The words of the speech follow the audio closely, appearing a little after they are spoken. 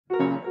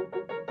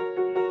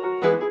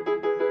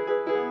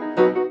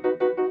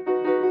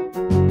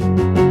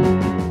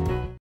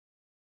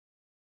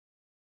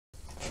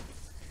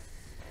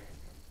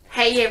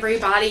Hey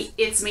everybody,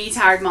 it's me,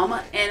 Tired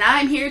Mama, and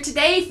I'm here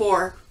today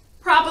for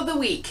Prop of the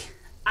Week.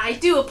 I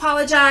do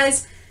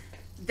apologize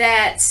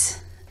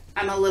that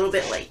I'm a little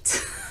bit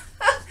late.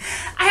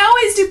 I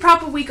always do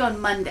Prop of the Week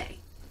on Monday.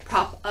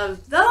 Prop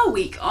of the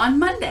Week on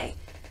Monday.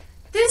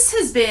 This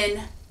has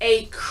been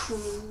a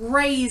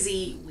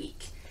crazy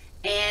week,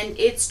 and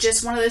it's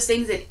just one of those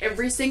things that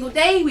every single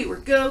day we were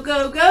go,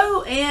 go,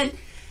 go, and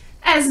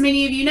as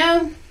many of you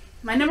know,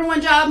 my number one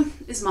job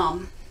is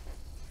mom.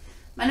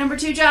 My number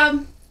two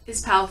job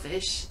is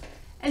Palfish,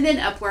 and then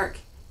Upwork,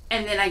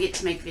 and then I get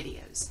to make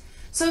videos.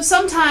 So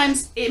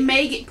sometimes it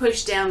may get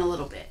pushed down a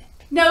little bit.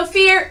 No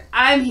fear,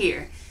 I'm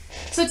here.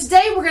 So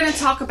today we're going to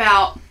talk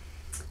about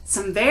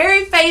some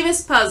very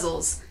famous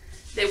puzzles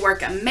that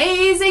work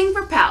amazing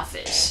for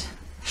Palfish.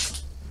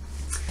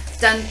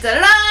 Dun da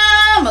da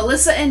da!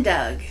 Melissa and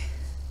Doug.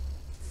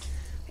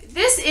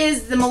 This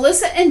is the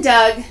Melissa and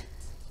Doug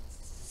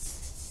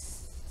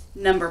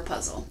number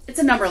puzzle. It's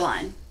a number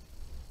line.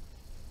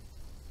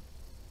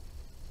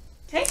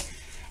 Okay,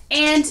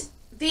 and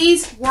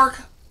these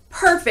work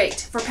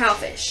perfect for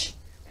Palfish.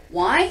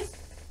 Why?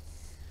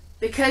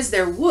 Because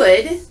they're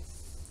wood,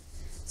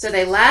 so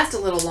they last a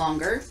little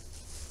longer.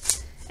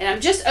 And I'm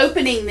just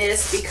opening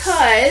this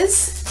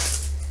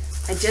because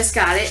I just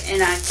got it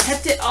and I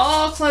kept it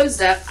all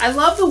closed up. I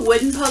love the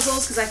wooden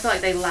puzzles because I feel like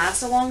they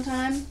last a long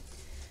time.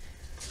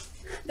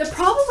 The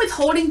problem with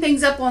holding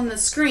things up on the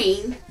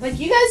screen, like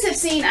you guys have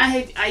seen,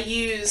 I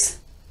use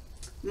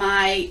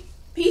my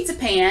pizza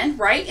pan,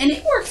 right? And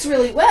it works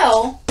really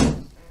well,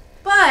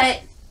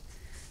 but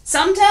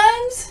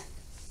sometimes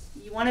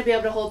you want to be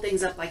able to hold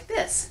things up like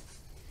this.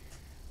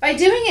 By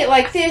doing it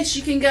like this,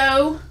 you can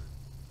go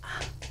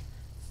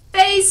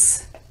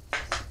face.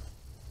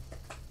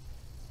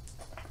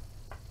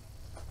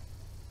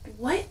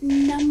 What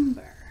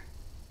number?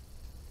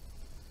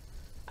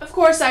 Of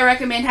course, I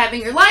recommend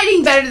having your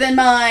lighting better than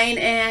mine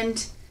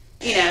and,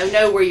 you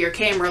know where your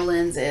camera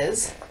lens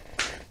is.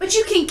 But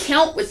you can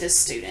count with this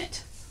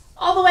student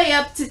all the way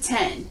up to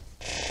 10.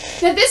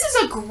 Now, this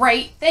is a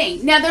great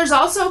thing. Now, there's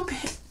also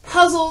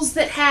puzzles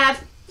that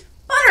have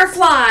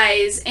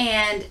butterflies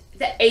and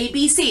the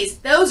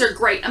ABCs. Those are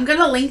great. I'm going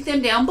to link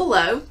them down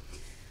below.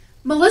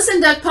 Melissa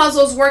and Doug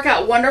puzzles work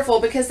out wonderful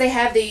because they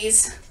have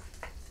these.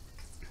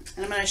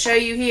 And I'm going to show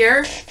you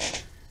here.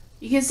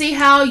 You can see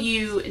how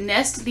you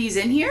nest these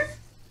in here.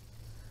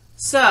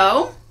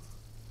 So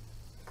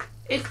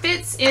it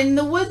fits in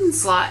the wooden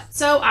slot,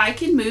 so I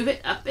can move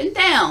it up and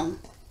down.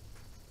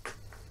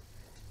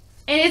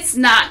 And it's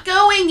not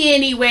going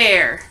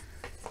anywhere.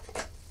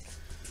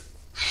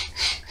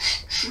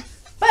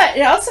 But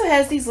it also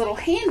has these little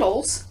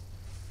handles.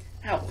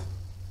 Ow.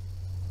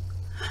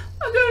 I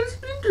got a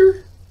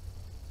splinter.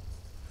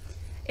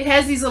 It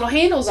has these little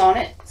handles on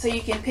it, so you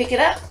can pick it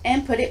up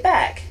and put it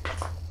back.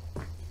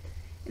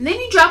 And then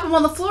you drop them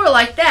on the floor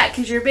like that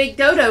because you're a big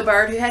dodo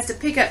bird who has to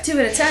pick up two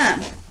at a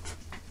time.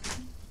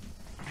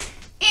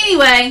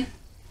 Anyway,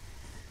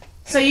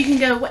 so you can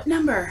go, what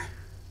number?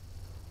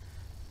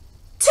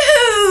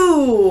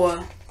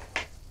 2!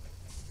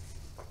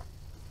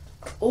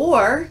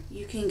 Or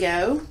you can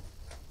go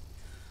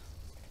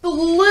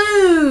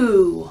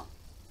blue.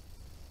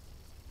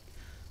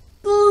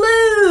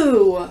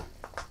 Blue.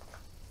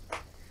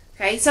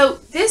 Okay, so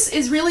this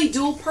is really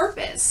dual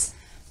purpose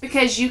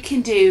because you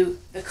can do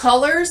the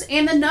colors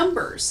and the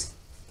numbers.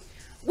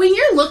 When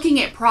you're looking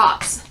at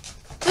props,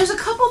 there's a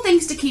couple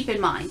things to keep in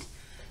mind.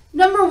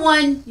 Number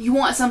one, you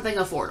want something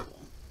affordable.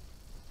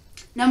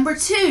 Number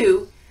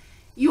two,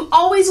 you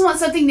always want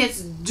something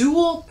that's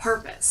dual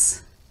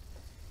purpose.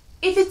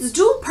 If it's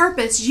dual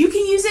purpose, you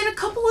can use it a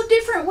couple of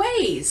different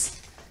ways.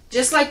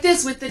 Just like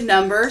this with the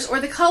numbers or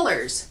the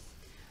colors.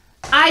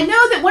 I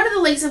know that one of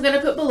the links I'm going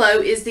to put below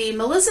is the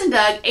Melissa and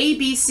Doug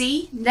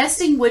ABC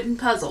Nesting Wooden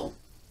Puzzle.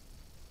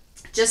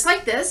 Just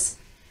like this,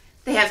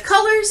 they have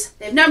colors,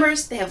 they have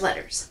numbers, they have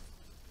letters.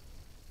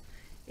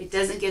 It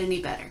doesn't get any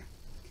better.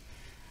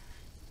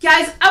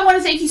 Guys, I want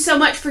to thank you so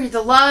much for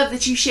the love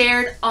that you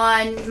shared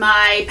on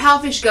my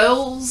Palfish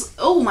goals.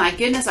 Oh my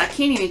goodness, I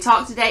can't even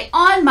talk today.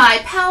 On my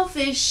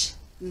Palfish.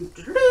 Thank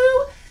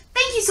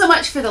you so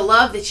much for the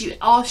love that you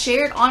all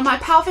shared on my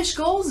Palfish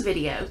goals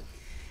video.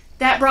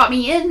 That brought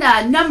me in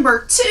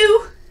number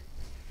 2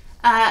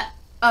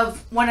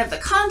 of one of the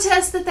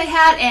contests that they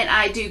had, and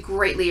I do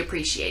greatly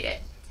appreciate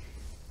it.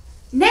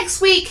 Next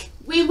week,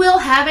 we will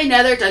have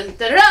another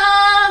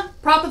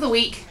Prop of the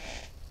Week.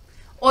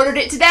 Ordered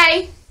it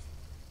today.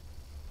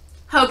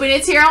 Hoping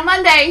it's here on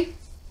Monday.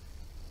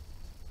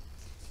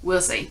 We'll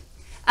see.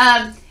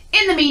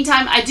 In the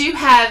meantime, I do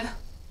have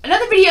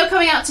another video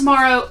coming out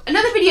tomorrow,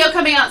 another video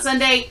coming out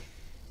Sunday,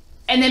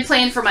 and then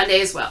planned for Monday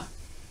as well.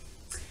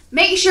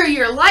 Make sure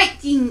you're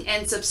liking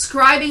and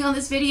subscribing on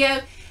this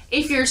video.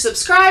 If you're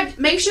subscribed,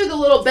 make sure the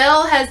little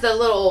bell has the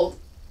little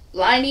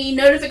liney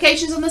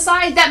notifications on the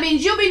side. That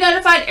means you'll be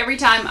notified every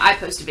time I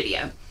post a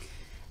video.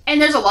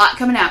 And there's a lot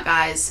coming out,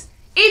 guys.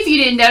 If you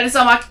didn't notice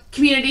on my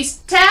communities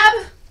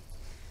tab,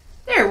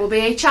 there will be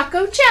a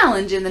Choco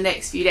Challenge in the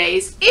next few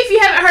days. If you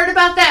haven't heard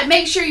about that,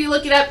 make sure you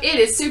look it up. It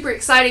is super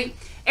exciting.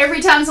 Every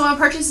time someone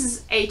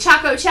purchases a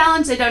Choco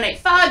Challenge, they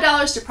donate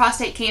 $5 to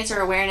prostate cancer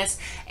awareness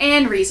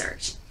and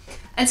research.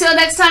 Until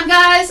next time,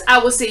 guys, I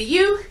will see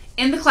you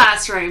in the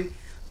classroom.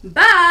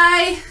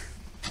 Bye!